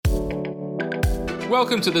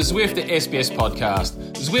Welcome to the Zwift SBS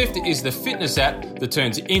podcast. Zwift is the fitness app that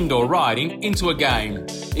turns indoor riding into a game.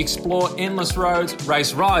 Explore endless roads,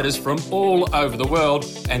 race riders from all over the world,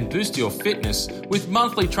 and boost your fitness with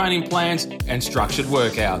monthly training plans and structured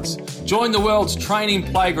workouts. Join the world's training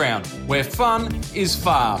playground, where fun is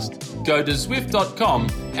fast. Go to Zwift.com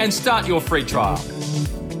and start your free trial.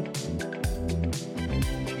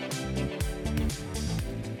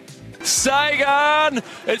 Sagan,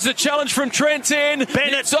 it's a challenge from Trentin.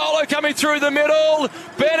 Bennett Solo coming through the middle.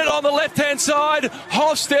 Bennett on the left-hand side.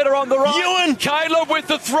 Hofstetter on the right. Ewan. Caleb with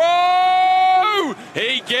the throw.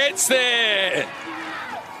 He gets there.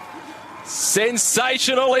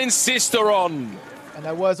 Sensational in Sisteron. And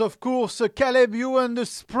that was, of course, Caleb Ewan, the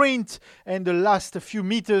sprint and the last few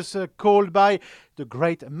meters called by the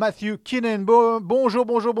great Matthew Kinnan.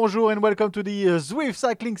 Bonjour, and welcome to the Zwift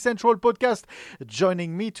Cycling Central podcast.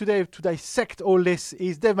 Joining me today to dissect all this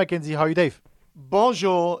is Dave McKenzie. How are you, Dave?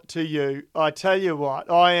 Bonjour to you. I tell you what,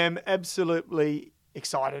 I am absolutely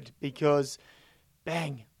excited because,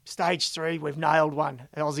 bang, Stage 3, we've nailed one.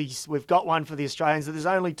 Aussies, we've got one for the Australians. There's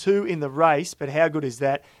only 2 in the race, but how good is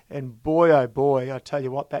that? And boy, oh boy, I tell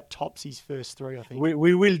you what, that tops his first 3, I think.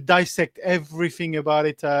 We will dissect everything about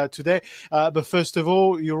it today. But first of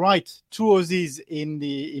all, you're right, 2 Aussies in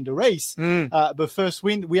the race. But first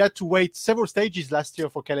win, we had to wait several stages last year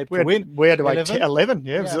for Caleb to win. We had to wait 11,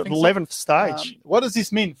 yeah, it was the 11th stage. What does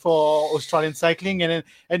this mean for Australian cycling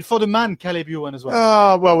and for the man, Caleb Ewan, as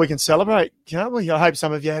well? Well, we can celebrate, can't we? I hope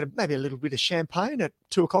some of you had maybe a little bit of champagne at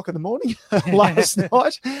 2 o'clock in the morning last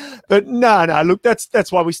night. But no, look,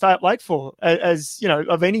 that's why we stay up late for, as you know,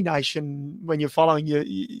 of any nation. When you're following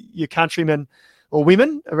your countrymen or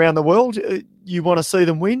women around the world, you want to see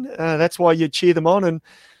them win. That's why you cheer them on, and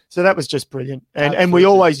so that was just brilliant. And we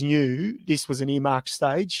always knew this was an earmarked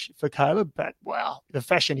stage for Caleb, but wow, the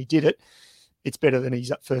fashion he did it. It's better than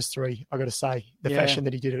his first 3, I got to say. The fashion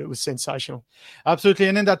that he did it was sensational. Absolutely.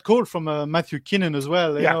 And then that call from Matthew Kinnan as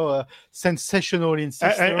well, you know, sensational in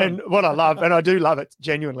and what I love, and I do love it,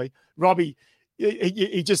 genuinely, Robbie,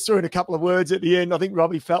 he just threw in a couple of words at the end. I think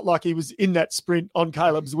Robbie felt like he was in that sprint on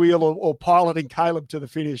Caleb's wheel or piloting Caleb to the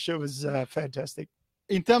finish. It was fantastic.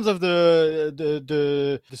 In terms of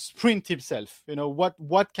the sprint itself, you know,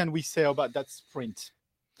 what can we say about that sprint?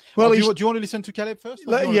 Well, do you want to listen to Caleb first?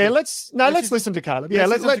 Let's listen to Caleb. Yeah,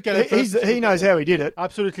 let's listen to Caleb first. He knows how he did it.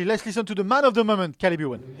 Absolutely. Let's listen to the man of the moment, Caleb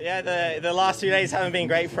Ewan. Yeah, the last 2 days haven't been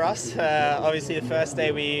great for us. Obviously, the first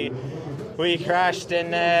day we crashed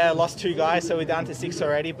and lost 2 guys, so we're down to 6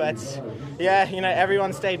 already. But yeah, you know,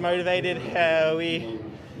 everyone stayed motivated.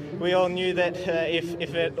 We all knew that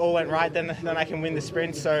if it all went right, then I can win the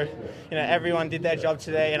sprint. So, you know, everyone did their job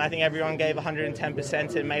today, and I think everyone gave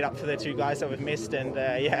 110% and made up for the 2 guys that we've missed. And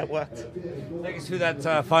it worked. Take us through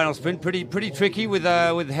that final sprint. Pretty tricky with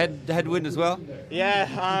headwind as well.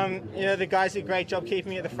 Yeah, you know, the guys did a great job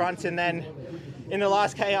keeping me at the front, and then in the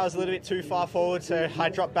last K, I was a little bit too far forward, so I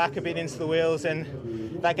dropped back a bit into the wheels,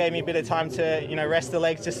 and that gave me a bit of time to, you know, rest the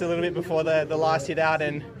legs just a little bit before the last hit out.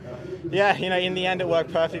 And yeah, you know, in the end, it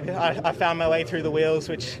worked perfectly. I found my way through the wheels,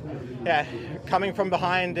 which, yeah, coming from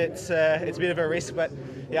behind, it's a bit of a risk, but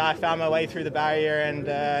yeah, I found my way through the barrier, and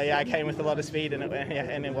I came with a lot of speed, and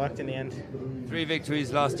it worked in the end. 3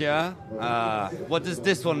 victories last year. What does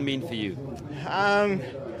this one mean for you?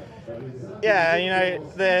 Yeah, you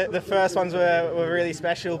know, the first ones were really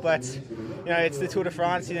special, but you know, it's the Tour de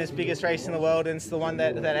France, you know, it's the biggest race in the world, and it's the one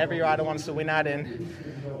that every rider wants to win at. And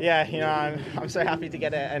yeah, you know, I'm so happy to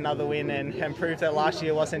get another win and prove that last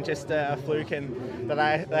year wasn't just a fluke, and that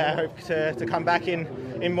I hope to come back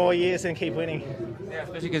in more years and keep winning. Yeah,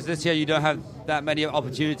 especially because this year you don't have that many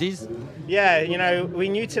opportunities. Yeah, you know, we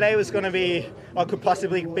knew today was going to be, or could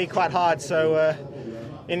possibly be quite hard, so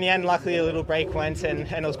in the end, luckily a little break went and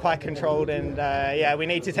it was quite controlled, and we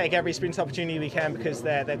need to take every sprint opportunity we can because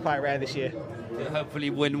they're quite rare this year. Hopefully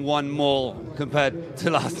win one more compared to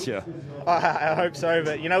last year. I hope so,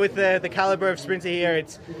 but you know, with the caliber of sprinter here,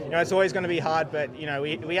 it's always going to be hard, but you know,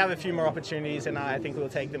 we have a few more opportunities, and I think we'll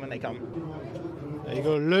take them when they come. There you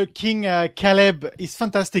go. Looking Caleb is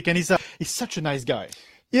fantastic, and he's such a nice guy.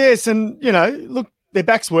 Yes, and you know, look, their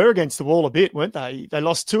backs were against the wall a bit, weren't they? They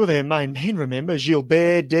lost 2 of their main men, remember,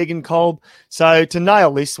 Gilbert, Degenkolb. So to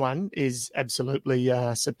nail this one is absolutely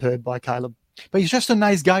superb by Caleb. But he's just a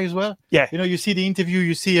nice guy as well. Yeah. You know, you see the interview,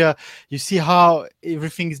 you see how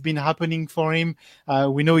everything's been happening for him.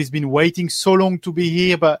 We know he's been waiting so long to be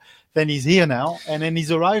here, but then he's here now, and then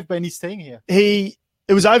he's arrived, and he's staying here. It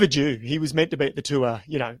was overdue. He was meant to be at the tour,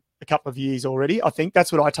 you know, a couple of years already. I think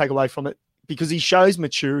that's what I take away from it, because he shows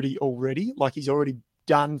maturity already. Like, he's already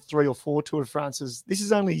done 3 or 4 Tour de France's. This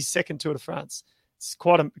is only his 2nd Tour de France. it's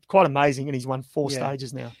quite amazing, and he's won 4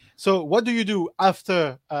 stages now. So what do you do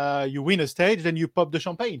after you win a stage? Then you pop the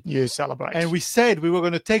champagne. You celebrate. And we said we were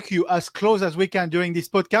going to take you as close as we can during this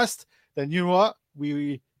podcast. Then you know what?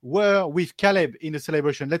 We were with Caleb in the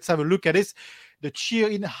celebration. Let's have a look at this. The cheer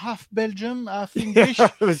in half Belgium, half English.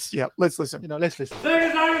 Let's listen. Let's listen.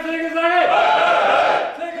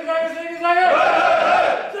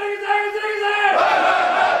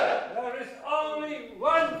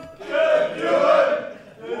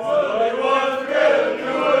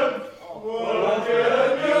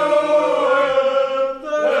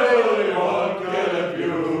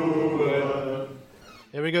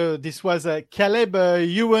 Here we go. This was Caleb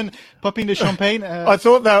Ewan popping the champagne. I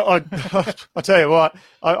thought that I'll tell you what,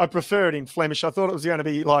 I prefer it in Flemish. I thought it was going to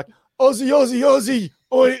be like Aussie, Aussie, Aussie,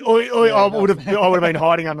 oi, oi, oi. I would have been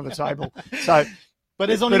hiding under the table. So, but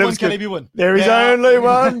there's only one Caleb Ewan. There is only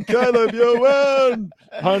one Caleb Ewan.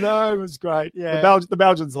 I know, it was great. Yeah, the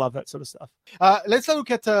Belgians love that sort of stuff. Let's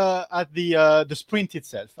look at the sprint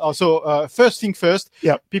itself. Also, first thing first.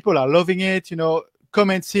 Yeah, people are loving it.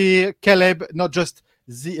 Comments here. Caleb, not just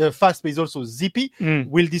fast, but he's also zippy.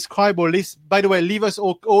 We'll describe all this. By the way, leave us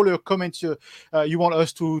all your comments you want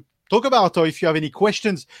us to talk about, or if you have any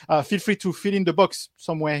questions, feel free to fill in the box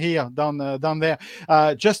somewhere here down there,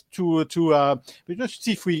 just to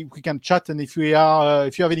see if we can chat, and if you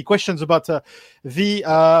have any questions about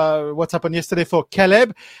what's happened yesterday for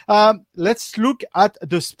Caleb. Let's look at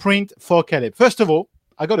the sprint for Caleb. First of all,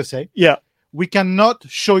 I gotta say, we cannot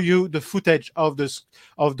show you the footage of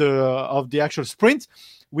the actual sprint.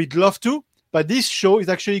 We'd love to, but this show is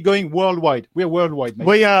actually going worldwide. We're worldwide, mate.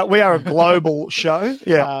 We are a global show.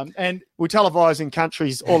 Yeah, and we televise in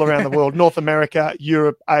countries all around the world: North America,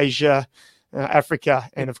 Europe, Asia, Africa,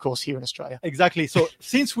 and of course here in Australia. Exactly. So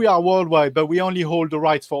since we are worldwide, but we only hold the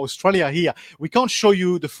rights for Australia here, we can't show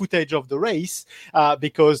you the footage of the race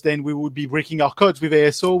because then we would be breaking our codes with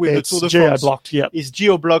ASO, with the Tour de France. Geo-blocked, yeah. It's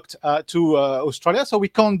geo-blocked to Australia, so we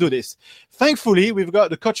can't do this. Thankfully, we've got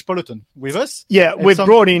the coach peloton with us. Yeah, we've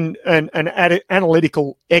brought in an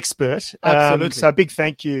analytical expert. Absolutely. So a big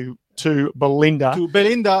thank you to Belinda.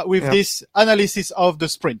 With this analysis of the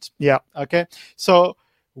sprint. Yeah. Okay. So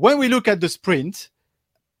when we look at the sprint,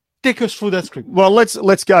 take us through that script. Well,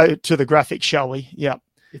 let's go to the graphic, shall we? Yeah.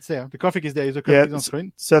 It's there. The graphic is there. The graphic is on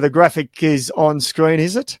screen. So the graphic is on screen,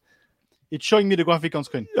 is it? It's showing me the graphic on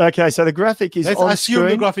screen. Okay, so the graphic is on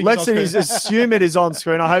screen. Let's assume it is on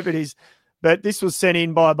screen. I hope it is. But this was sent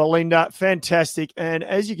in by Belinda. Fantastic. And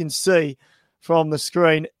as you can see from the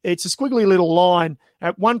screen, it's a squiggly little line.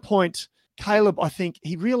 At one point, Caleb, I think,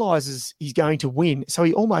 he realizes he's going to win. So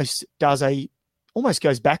he almost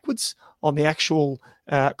goes backwards on the actual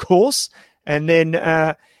course. And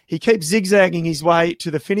then he keeps zigzagging his way to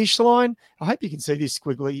the finish line. I hope you can see this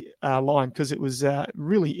squiggly line because it was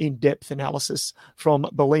really in-depth analysis from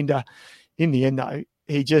Belinda. In the end, though,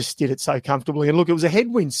 he just did it so comfortably. And look, it was a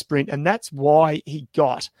headwind sprint, and that's why he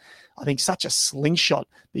got, I think, such a slingshot,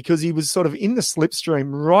 because he was sort of in the slipstream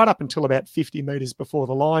right up until about 50 metres before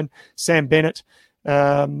the line. Sam Bennett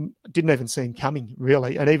didn't even see him coming,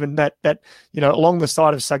 really. And even that along the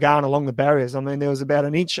side of Sagan, along the barriers, I mean, there was about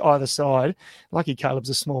an inch either side. Lucky Caleb's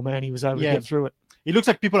a small man. He was able to get through it. It looks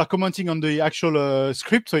like people are commenting on the actual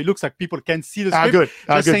script, so it looks like people can see the script.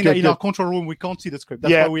 In our control room, we can't see the script.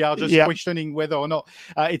 That's why we are just questioning whether or not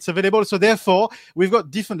it's available. So therefore, we've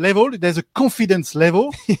got different levels. There's a confidence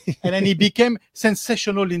level, and then he became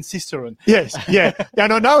sensational in Cicerone. Yes, yeah.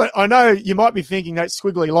 And I know you might be thinking that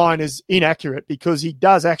squiggly line is inaccurate because he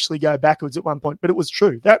does actually go backwards at one point, but it was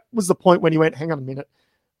true. That was the point when he went, hang on a minute,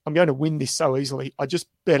 I'm going to win this so easily. I just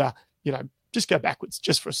better, just go backwards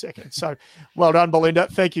just for a second. So well done, Belinda.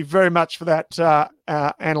 Thank you very much for that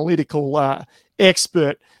analytical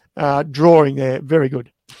expert drawing there. Very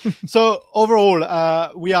good. So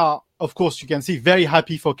overall, we are, of course, you can see, very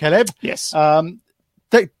happy for Caleb. Yes.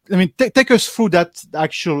 Take us through that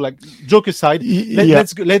actual, joke aside.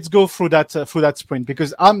 Let's go through that sprint,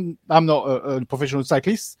 because I'm not a professional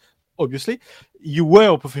cyclist. Obviously, you were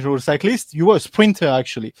a professional cyclist. You were a sprinter,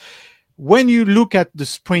 actually. When you look at the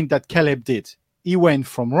sprint that Caleb did, he went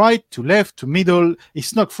from right to left to middle. He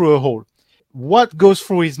snuck through a hole. What goes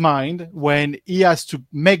through his mind when he has to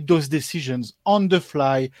make those decisions on the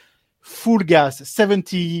fly, full gas,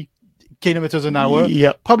 70 kilometers an hour,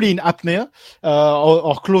 probably in apnea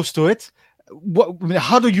or close to it?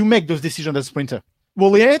 How do you make those decisions as a sprinter?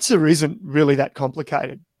 Well, the answer isn't really that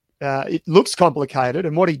complicated. It looks complicated,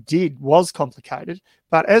 and what he did was complicated.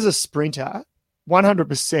 But as a sprinter,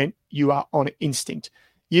 100% you are on instinct.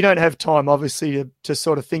 You don't have time, obviously, to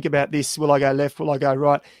sort of think about this. Will I go left? Will I go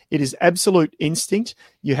right? It is absolute instinct.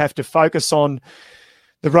 You have to focus on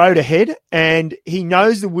the road ahead, and he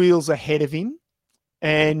knows the wheels ahead of him,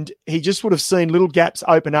 and he just would have seen little gaps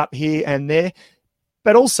open up here and there.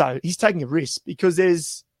 But also, he's taking a risk because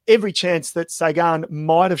there's every chance that Sagan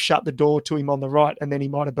might have shut the door to him on the right, and then he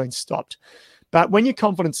might have been stopped. But when your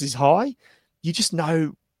confidence is high, you just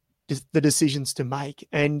know the decisions to make.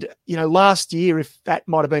 And, last year, if that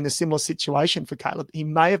might have been a similar situation for Caleb, he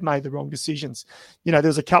may have made the wrong decisions. There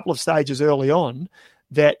was a couple of stages early on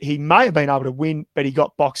that he may have been able to win, but he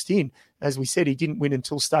got boxed in. As we said, he didn't win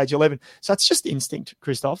until stage 11. So it's just instinct,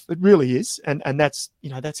 Christoph. It really is. And that's,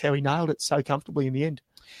 that's how he nailed it so comfortably in the end.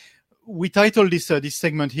 We titled this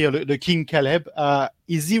segment here, the King Caleb.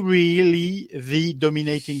 Is he really the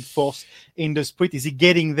dominating force in the sprint? Is he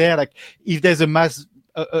getting there? Like, if there's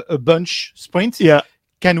a bunch sprint,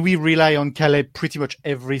 can we rely on Caleb pretty much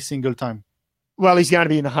every single time? Well, he's going to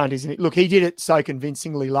be in the hunt, isn't he? Look, he did it so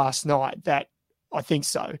convincingly last night that I think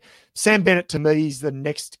so. Sam Bennett, to me, is the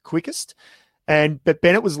next quickest. But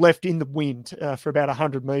Bennett was left in the wind for about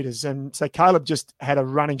 100 metres. And so Caleb just had a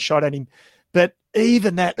running shot at him. But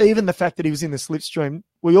even the fact that he was in the slipstream,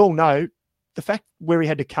 we all know the fact where he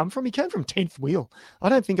had to come from. He came from 10th wheel. I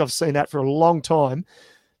don't think I've seen that for a long time.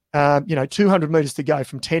 200 metres to go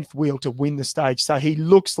from 10th wheel to win the stage. So he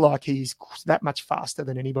looks like he's that much faster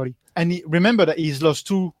than anybody. And remember that he's lost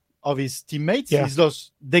two of his teammates. Yeah. He's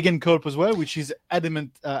lost Degenkolb as well, which is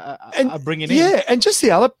adamant bringing in. Yeah, and just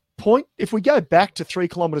the other point, if we go back to 3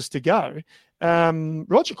 kilometres to go,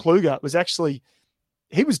 Roger Kluge was actually...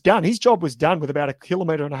 he was done. His job was done with about 1.5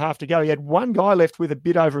 kilometres to go. He had one guy left with a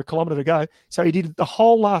bit over 1 kilometre to go. So he did the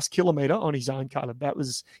whole last kilometre on his own, Caleb. That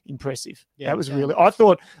was impressive. Yeah, that was really... I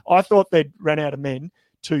thought they'd run out of men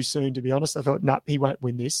too soon, to be honest. I thought, he won't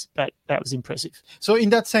win this. But that was impressive. So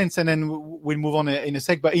in that sense, and then we'll move on in a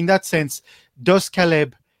sec, but in that sense, does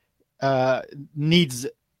Caleb needs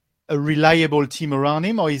a reliable team around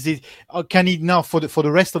him, or can he now for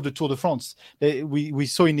the rest of the Tour de France? We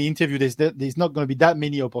saw in the interview there's not going to be that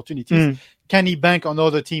many opportunities. Can he bank on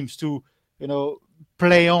other teams to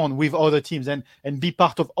play on with other teams and be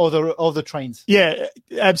part of other trains? Yeah,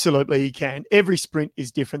 absolutely he can. Every sprint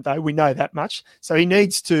is different though. We know that much. So he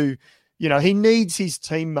needs to, he needs his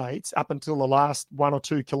teammates up until the last 1 or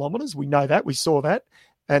 2 kilometres. We know that. We saw that.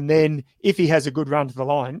 And then if he has a good run to the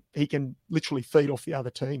line, he can literally feed off the other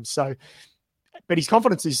teams. So, but his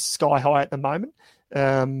confidence is sky high at the moment.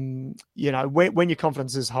 When your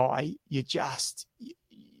confidence is high, you just,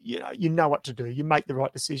 you know what to do. You make the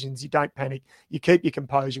right decisions. You don't panic. You keep your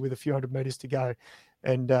composure with a few 100 metres to go.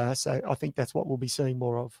 And so I think that's what we'll be seeing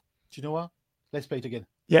more of. Do you know what? Let's play it again.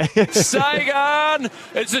 Yeah. Sagan,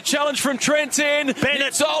 it's a challenge from Trentin.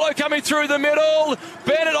 Bennett Solo coming through the middle.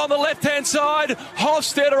 Bennett on the left-hand side.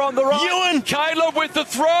 Hofstadter on the right. Ewan. Caleb with the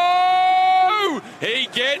throw. He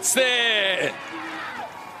gets there.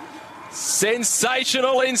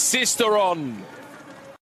 Sensational in Sisteron.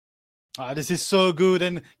 This is so good,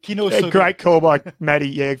 and Kino's so great call by Matty.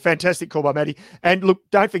 Yeah, fantastic call by Matty. And look,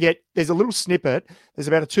 don't forget, there's a little snippet. There's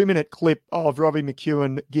about a 2-minute clip of Robbie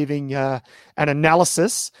McEwen giving an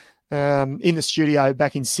analysis in the studio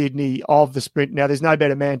back in Sydney of the sprint. Now, there's no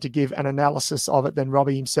better man to give an analysis of it than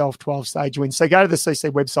Robbie himself, 12-stage win. So go to the CC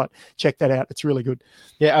website, check that out. It's really good.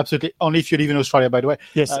 Yeah, absolutely. Only if you live in Australia, by the way.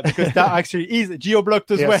 Yes. Because that actually is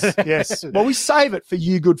geo-blocked as well. Yes. Well, we save it for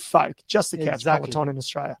you good folk, just the Couch Peloton in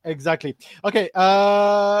Australia. Exactly. Okay.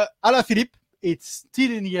 Alaphilippe. It's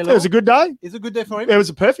still in yellow. It was a good day. It's a good day for him. It was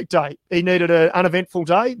a perfect day. He needed an uneventful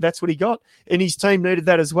day. That's what he got. And his team needed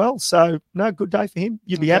that as well. So, no, good day for him.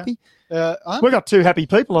 You'd be happy. We've got 2 happy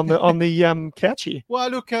people on the couch here.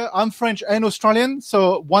 Well, look, I'm French and Australian.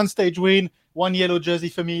 So 1 stage win, 1 yellow jersey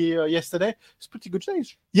for me yesterday. It's pretty good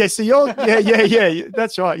stage. Yeah, so you're, yeah.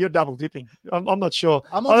 That's right. You're double dipping. I'm not sure.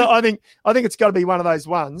 I think it's got to be one of those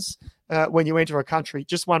ones. When you enter a country,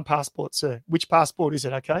 just 1 passport, sir. Which passport is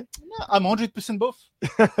it, okay? No, I'm 100% both.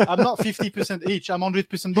 I'm not 50% each. I'm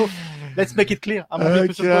 100% both. Let's make it clear. I'm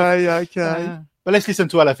 100% both. Okay. But let's listen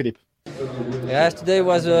to Alaphilippe. Yeah, today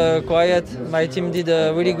was quiet. My team did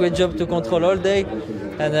a really great job to control all day.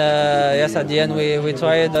 And yes, at the end we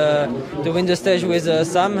tried to win the stage with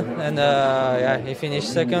Sam. And he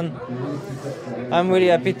finished second. I'm really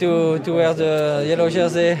happy to wear the yellow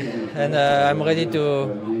jersey. And I'm ready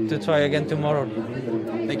to try again tomorrow.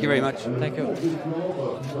 Thank you very much. Thank you.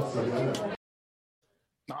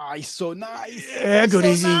 He's so nice. How good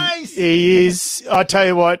is he? Nice. He is. I tell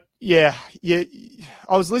you what. Yeah.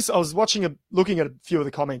 I was looking at a few of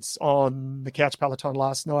the comments on the Couch Peloton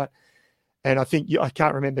last night, And I think I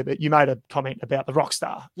can't remember, but you made a comment about the rock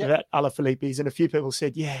star that Alaphilippe is, and a few people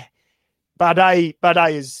said, "Yeah,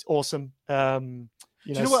 Bardet is awesome." Do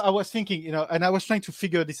you know what I was thinking? And I was trying to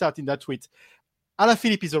figure this out in that tweet.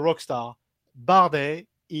 Alaphilippe is a rock star. Bardet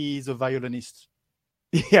is a violinist.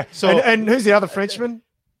 Yeah. So and who's the other Frenchman?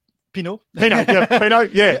 Pinot.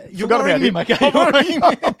 Pinot. Yeah. You forgot about him.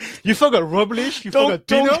 You forgot Roglic. You forgot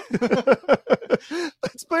Pinot.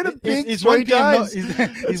 It's been a big Is 3 1 PM days.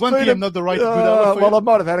 Is 1 PM not the right good hour for well, you? I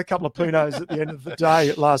might have had a couple of Pinots at the end of the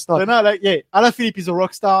day last night. But no, Alaphilippe is a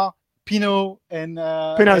rock star. Pinot and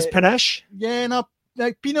Pinot's panache. Yeah, no,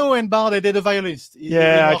 like Pinot and Bardet, they're the violinists.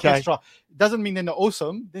 Yeah, okay. Orchestra. Doesn't mean they're not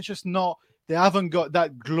awesome. They're just not. They haven't got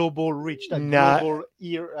that global reach, global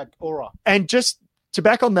aura. And just to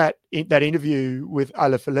back on that interview with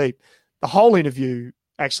Alaphilippe, the whole interview,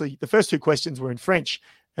 actually, the first 2 questions were in French.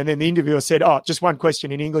 And then the interviewer said, just one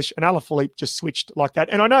question in English. And Alaphilippe just switched like that.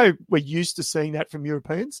 And I know we're used to seeing that from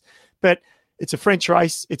Europeans, but it's a French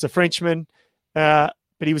race. It's a Frenchman.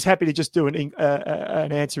 But he was happy to just do an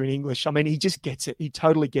answer in English. I mean, he just gets it. He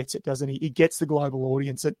totally gets it, doesn't he? He gets the global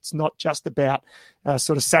audience. It's not just about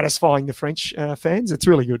sort of satisfying the French fans. It's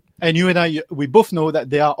really good. And you and I, we both know that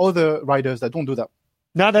there are other riders that don't do that.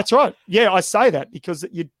 No, that's right. Yeah, I say that because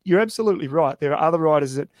you're absolutely right. There are other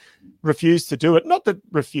riders that refuse to do it. Not that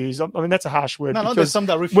refuse. I mean, that's a harsh word. No, there's some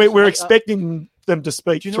that refuse. We're expecting them to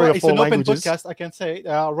speak 3 or 4 languages. It's an open podcast, I can say.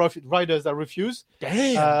 There are riders that refuse.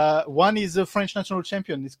 Damn. One is a French national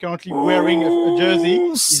champion. He's currently wearing a jersey.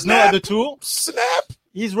 He's not at the tour. Snap.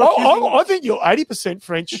 He's refusing. I think you're 80%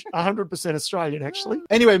 French, 100% Australian, actually.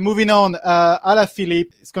 Anyway, moving on.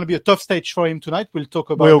 Alaphilippe, it's going to be a tough stage for him tonight. We'll talk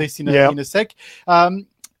about this in a sec.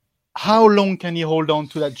 How long can he hold on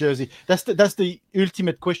to that jersey? That's the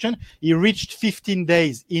ultimate question. He reached 15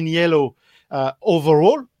 days in yellow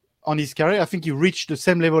overall on his career. I think he reached the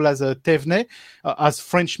same level as Thévenet, as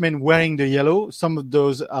Frenchmen wearing the yellow. Some of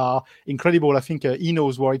those are incredible. I think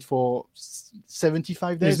Hinault's wore it for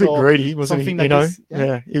 75 days. He was a bit greedy, wasn't he?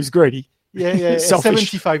 Yeah, he was greedy. Yeah,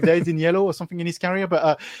 75 days in yellow or something in his career.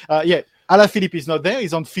 But Alaphilippe is not there.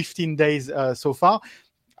 He's on 15 days so far.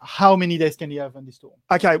 How many days can he have on this tour?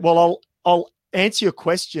 Okay, well, I'll answer your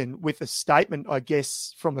question with a statement, I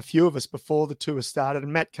guess, from a few of us before the tour started,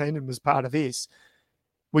 and Matt Keenan was part of this.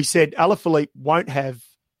 We said Alaphilippe won't have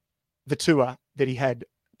the tour that he had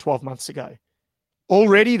 12 months ago.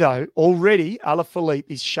 Already, Alaphilippe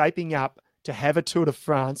is shaping up to have a Tour de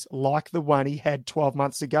France like the one he had 12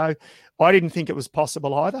 months ago. I didn't think it was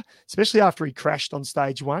possible either, especially after he crashed on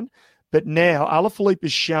stage 1. But now Alaphilippe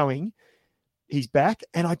is showing he's back.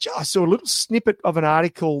 And I saw a little snippet of an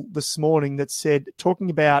article this morning that said, talking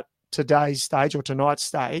about today's stage or tonight's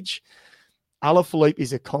stage, Alaphilippe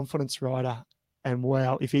is a confidence rider. And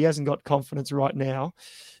wow, if he hasn't got confidence right now,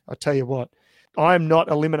 I'll tell you what, I am not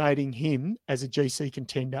eliminating him as a GC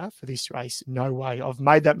contender for this race. No way. I've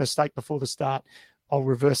made that mistake before the start. I'll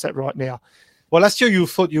reverse that right now. Well, last year you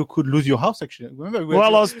thought you could lose your house, actually. Remember? I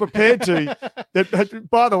was prepared to.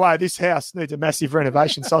 By the way, this house needs a massive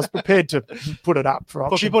renovation, so I was prepared to put it up for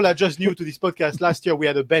auction. For people that are just new to this podcast, last year we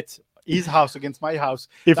had a bet, his house against my house.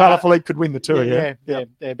 If Alaphilippe could win the tour, yeah,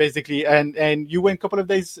 basically. And you went a couple of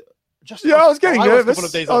days. I was getting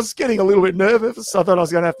nervous. I was getting a little bit nervous. I thought I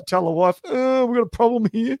was going to have to tell the wife, we've got a problem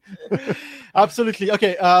here. Absolutely.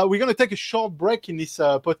 Okay, we're going to take a short break in this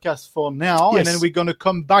podcast for now, and then we're going to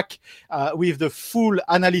come back with the full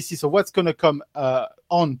analysis of what's going to come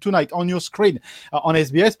on tonight on your screen on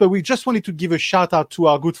SBS. But we just wanted to give a shout out to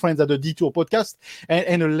our good friends at the Detour podcast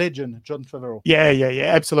and a legend, John Trevorrow. Yeah,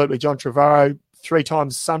 absolutely. John Trevorrow, 3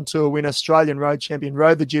 times Sun Tour winner, Australian road champion,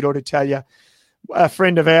 rode the Giro d'Italia. A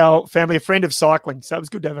friend of our family, a friend of cycling. So it was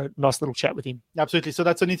good to have a nice little chat with him. Absolutely. So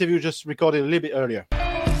that's an interview just recorded a little bit earlier.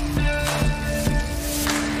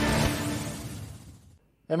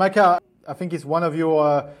 Hey, Micah, I think it's one of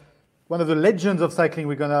the legends of cycling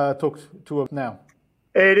we're going to talk to now.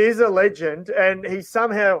 It is a legend, and he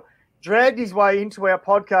somehow dragged his way into our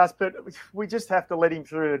podcast, but we just have to let him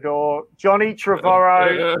through the door. Johnny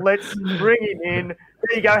Trevorrow, let's bring him in.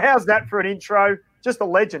 There you go. How's that for an intro? Just a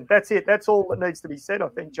legend. That's it. That's all that needs to be said, I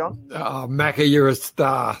think, John. Oh, Macca, you're a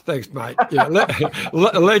star. Thanks, mate. Yeah,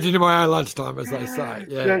 legend in my own lunchtime, as they say.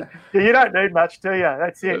 Yeah. You don't need much, do you?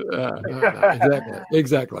 That's it. No,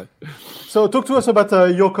 exactly. So talk to us about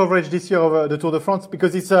your coverage this year of the Tour de France,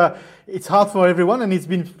 because it's hard for everyone, and it's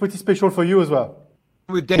been pretty special for you as well.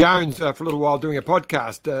 with Dan Jones for a little while doing a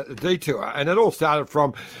podcast, Detour, and it all started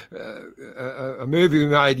from a movie we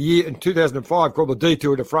made in 2005 called The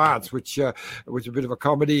Detour de France, which was a bit of a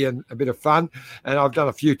comedy and a bit of fun. And I've done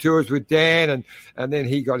a few tours with Dan, and then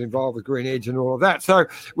he got involved with Green Edge and all of that. So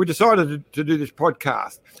we decided to do this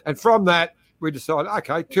podcast. And from that, we decided,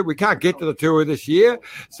 okay, we can't get to the tour this year,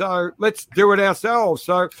 so let's do it ourselves.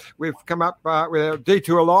 So we've come up with our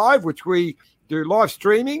Detour Live, which we do live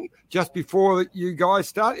streaming just before you guys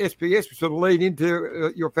start. SBS, we sort of lead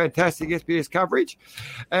into your fantastic SBS coverage.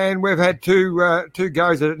 And we've had two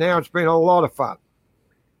goes at it now. It's been a lot of fun.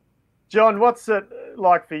 John, what's it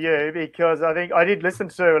like for you? Because I think I did listen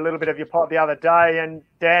to a little bit of your pod the other day, and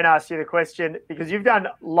Dan asked you the question, because you've done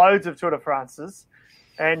loads of Tour de France's,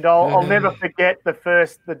 and I'll never forget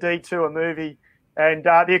the Detour movie. And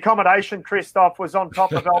the accommodation, Christophe, was on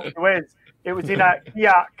top of Alpe d'Huez. It was in a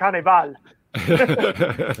Kia Carnival. So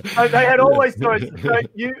they had all these choices. So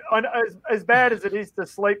as bad as it is to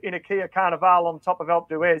sleep in a Kia Carnival on top of Alpe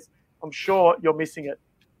d'Huez, I'm sure you're missing it.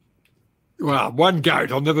 Well, one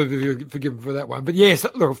goat. I'll never be forgiven for that one. But yes,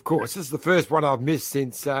 look, of course, this is the first one I've missed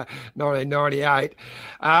since 1998.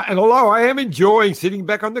 And although I am enjoying sitting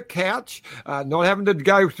back on the couch, not having to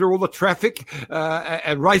go through all the traffic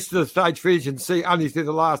and race to the stage finish and only see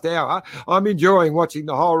the last hour, I'm enjoying watching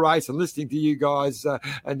the whole race and listening to you guys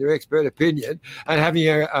and your expert opinion and having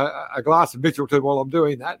a glass of Mitchelton while I'm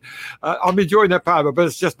doing that. I'm enjoying that part of it, but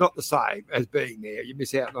it's just not the same as being there. You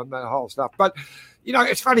miss out on that whole stuff. But you know,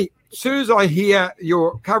 it's funny. As soon as I hear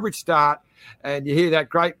your coverage start and you hear that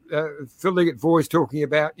great Phil Liggett voice talking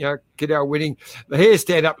about, Cadel winning, the hairs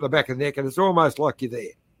stand up the back of the neck, and it's almost like you're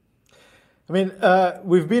there. I mean,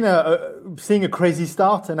 we've been seeing a crazy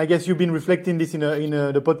start, and I guess you've been reflecting this in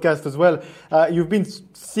the podcast as well. You've been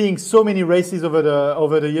seeing so many races over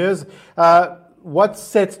the years. What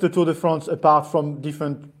sets the Tour de France apart from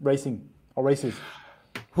different racing or races?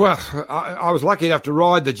 Well, I was lucky enough to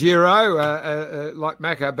ride the Giro like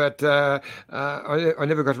Macca, but I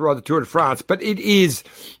never got to ride the Tour de France. But it is,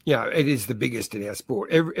 it is the biggest in our sport.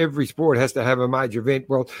 Every sport has to have a major event.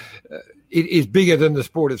 Well, it is bigger than the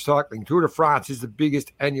sport of cycling. Tour de France is the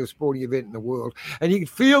biggest annual sporting event in the world. And you can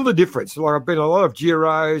feel the difference. Like I've been a lot of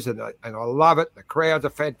Giros and I love it. The crowds are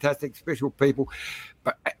fantastic, special people.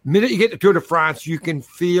 But the minute you get to Tour de France, you can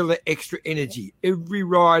feel the extra energy. Every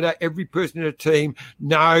rider, every person in a team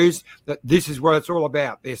knows that this is what it's all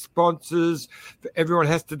about. Their sponsors, everyone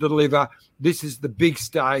has to deliver. This is the big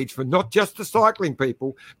stage for not just the cycling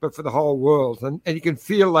people, but for the whole world. And you can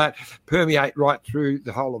feel that permeate right through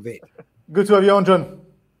the whole event. Good to have you on, John.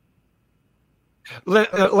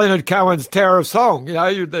 Leonard Cohen's Tower of Song,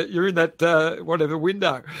 you're in that whatever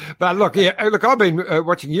window. But look, I've been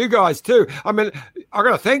watching you guys too. I mean, I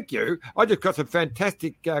got to thank you. I just got some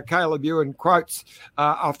fantastic Caleb Ewan quotes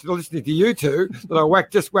after listening to you two that I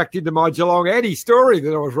just whacked into my Geelong Addy story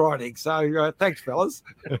that I was writing. So thanks, fellas.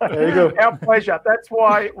 There you go. Our pleasure. That's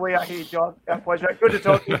why we are here, John. Our pleasure. Good to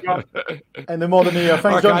talk to you, John. And the more than me.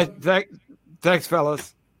 Thanks, John. Thanks,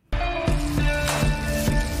 fellas.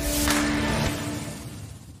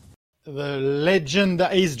 The legend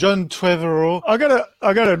that is John Trevorrow. I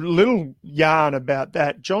got a little yarn about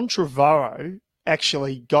that. John Trevorrow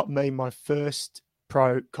actually got me my first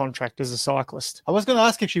pro contract as a cyclist. I was going to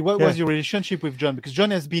ask actually, what was your relationship with John? Because John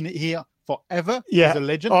has been here forever. Yeah, he's a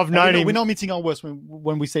legend. I've known him. We're not meeting our words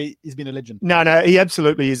when we say he's been a legend. No, he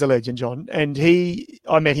absolutely is a legend, John. And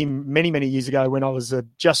I met him many, many years ago when I was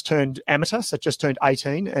just turned amateur, so just turned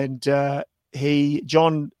 18, and he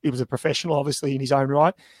was a professional, obviously, in his own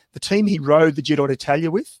right. The team he rode the Giro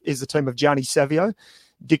d'Italia with is the team of Gianni Savio,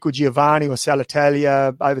 Dico Giovanni or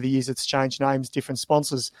Salitalia. Over the years, it's changed names, different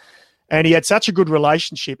sponsors. And he had such a good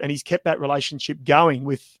relationship, and he's kept that relationship going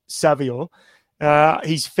with Savio.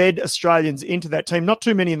 He's fed Australians into that team. Not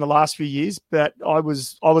too many in the last few years, but I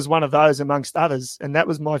was one of those amongst others. And that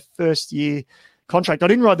was my first year contract. I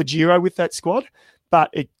didn't ride the Giro with that squad, but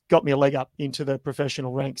it got me a leg up into the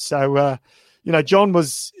professional ranks. So, John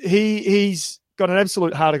he's got an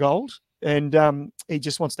absolute heart of gold, and he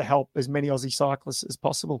just wants to help as many Aussie cyclists as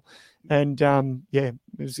possible. And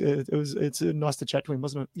it's nice to chat to him,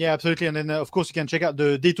 wasn't it? Yeah, absolutely. And then of course you can check out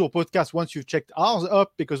the Detour podcast once you've checked ours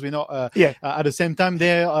up, because we're not at the same time.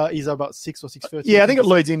 There is about 6 or 6:30. Yeah, I think it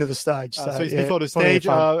leads into the stage. So it's before the stage.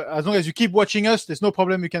 As long as you keep watching us, there's no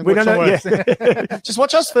problem. You can watch somewhere else. Just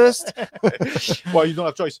watch us first. Well, you don't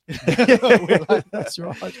have choice. That's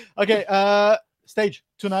right. Okay. Stage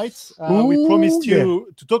tonight. We promised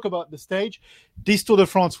you to talk about the stage. This Tour de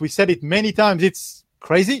France, we said it many times, it's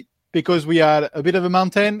crazy because we had a bit of a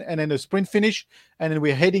mountain and then a sprint finish, and then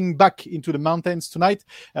we're heading back into the mountains tonight.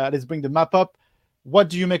 Let's bring the map up. What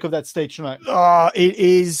do you make of that stage tonight? It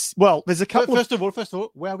is, well, there's a couple First of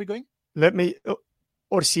all, where are we going? Let me,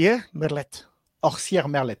 Orsières Merlet. Orsières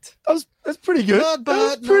Merlet. That's pretty good. Not bad.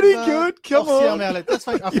 That's pretty good. Come Orsières on. Merlet. That's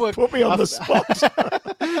fine. You put me on the spot.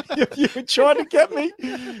 you tried to get me.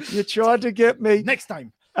 You tried to get me. Next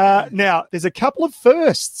time. Now, there's a couple of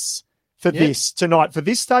firsts for this tonight. For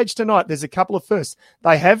this stage tonight, there's a couple of firsts.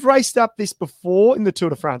 They have raced up this before in the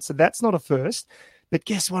Tour de France, so that's not a first. But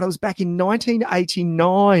guess what? It was back in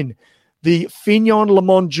 1989, the Fignon Le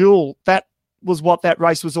Mans Duel. That was what that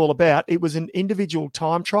race was all about. It was an individual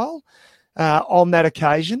time trial on that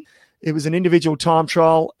occasion. It was an individual time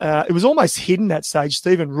trial. It was almost hidden that stage.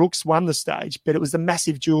 Stephen Rooks won the stage, but it was the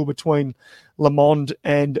massive duel between Le Mans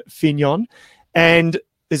and Fignon. And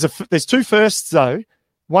there's two firsts, though.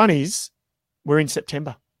 One is we're in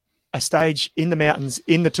September, a stage in the mountains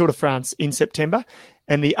in the Tour de France in September.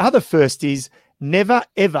 And the other first is never,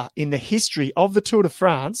 ever in the history of the Tour de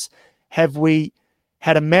France have we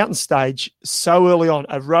had a mountain stage so early on,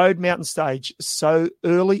 a road mountain stage so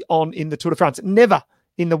early on in the Tour de France. Never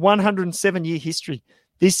in the 107-year history.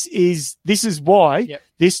 This is why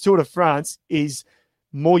this Tour de France is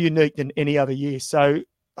more unique than any other year. So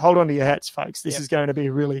hold on to your hats, folks. This is going to be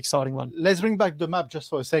a really exciting one. Let's bring back the map just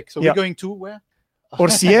for a sec. So we're going to where?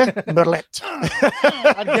 Orsières Merlet.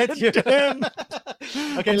 I get you.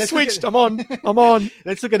 Okay, let's switched. I'm on.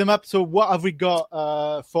 Let's look at the map. So what have we got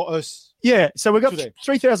for us? Yeah, so we've got today?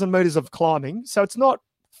 3,000 meters of climbing. So it's not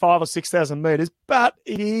 5,000 or 6,000 meters, but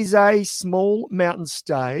it is a small mountain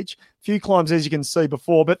stage. Few climbs, as you can see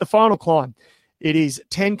before, but the final climb, it is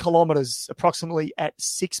 10 kilometers, approximately at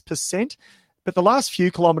 6%. But the last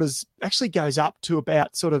few kilometers actually goes up to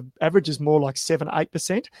about sort of averages more like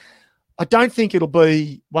 7-8%. I don't think it'll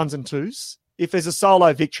be ones and twos. If there's a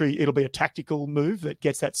solo victory, it'll be a tactical move that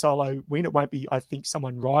gets that solo win. It won't be, I think,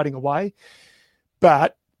 someone riding away.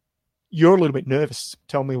 But you're a little bit nervous.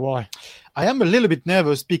 Tell me why. I am a little bit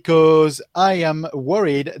nervous because I am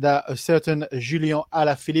worried that a certain Julien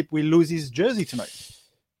Alaphilippe will lose his jersey tonight.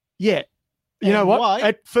 Yeah. You know what? Why?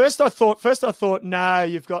 At first I thought, no,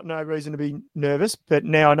 you've got no reason to be nervous, but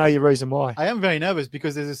now I know your reason why. I am very nervous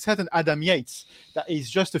because there's a certain Adam Yates that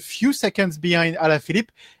is just a few seconds behind Alaphilippe,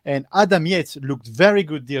 and Adam Yates looked very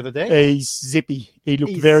good the other day. He's zippy. He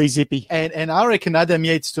looked very zippy. And I reckon Adam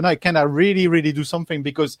Yates tonight can really, really do something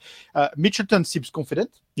because Mitchelton seems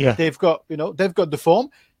confident. Yeah. They've got the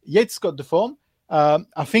form. Yates got the form.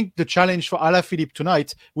 I think the challenge for Alaphilippe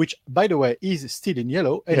tonight, which, by the way, is still in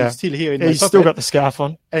yellow and he's still here in He's still got the scarf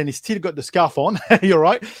on. And he's still got the scarf on. You're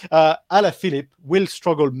right. Alaphilippe will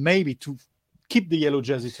struggle maybe to keep the yellow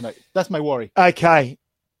jersey tonight. That's my worry. Okay.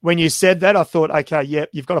 When you said that, I thought, okay, yeah,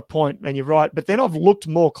 you've got a point and you're right. But then I've looked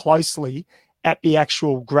more closely at the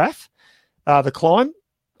actual graph, the climb.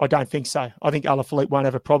 I don't think so. I think Alaphilippe won't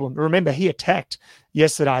have a problem. Remember, he attacked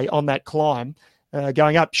yesterday on that climb,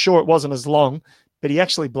 going up. Sure, it wasn't as long, but he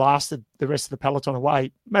actually blasted the rest of the peloton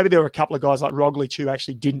away. Maybe there were a couple of guys like Roglic who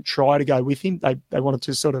actually didn't try to go with him. They wanted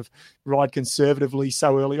to sort of ride conservatively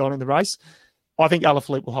so early on in the race. I think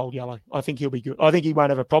Alaphilippe will hold yellow. I think he'll be good. I think he won't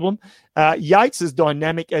have a problem. Yates, as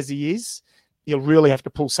dynamic as he is, he'll really have to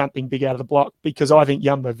pull something big out of the block because I think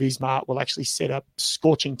Jumbo-Visma will actually set up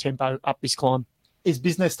scorching tempo up this climb. Is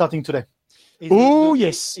business starting today?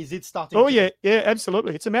 Yes. Is it starting? Oh, yeah,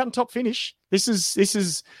 absolutely. It's a mountaintop finish.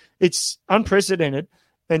 It's unprecedented.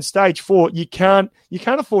 And stage 4, you can't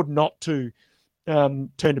afford not to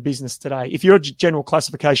turn to business today. If you're a general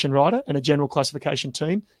classification rider and a general classification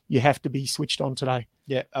team, you have to be switched on today.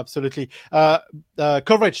 Yeah, absolutely.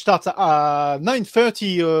 Coverage starts at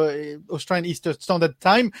 9:30 Australian Eastern Standard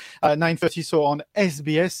Time, 9:30 so on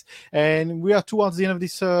SBS, and we are towards the end of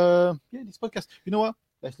this podcast. You know what?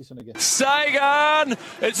 Let's listen again. Sagan,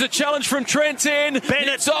 it's a challenge from Trentin.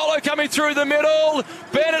 Bennett Solo coming through the middle.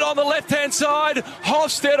 Bennett on the left-hand side.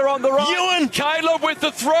 Hofstadter on the right. Ewan. Caleb with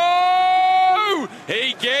the throw.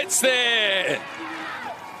 He gets there.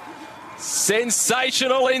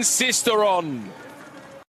 Sensational in Sisteron.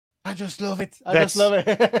 I just love it. Just love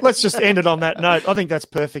it. Let's just end it on that note. I think that's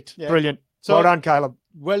perfect. Yeah. Brilliant. So, well done, Caleb.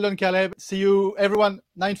 Well done, Caleb. See you, everyone,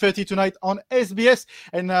 9:30 tonight on SBS.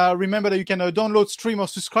 And remember that you can download, stream, or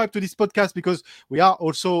subscribe to this podcast because we are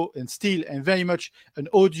also and still and very much an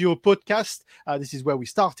audio podcast. This is where we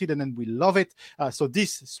started and then we love it. So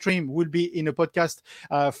this stream will be in a podcast.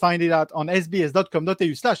 Find it out on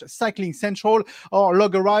sbs.com.au/cycling central or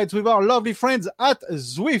log a ride with our lovely friends at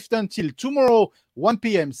Zwift. Until tomorrow, 1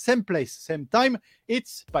 p.m., same place, same time.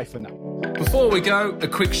 It's bye for now. Before we go, a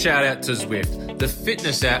quick shout out to Zwift, the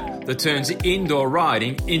fitness app that turns indoor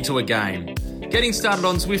riding into a game. Getting started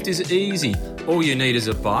on Zwift is easy. All you need is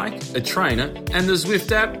a bike, a trainer, and the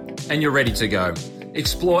Zwift app, and you're ready to go.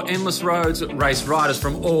 Explore endless roads, race riders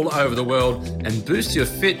from all over the world, and boost your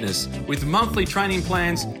fitness with monthly training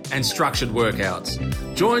plans and structured workouts.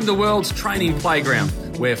 Join the world's training playground,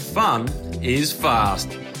 where fun is fast.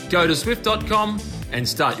 Go to Zwift.com and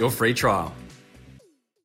start your free trial.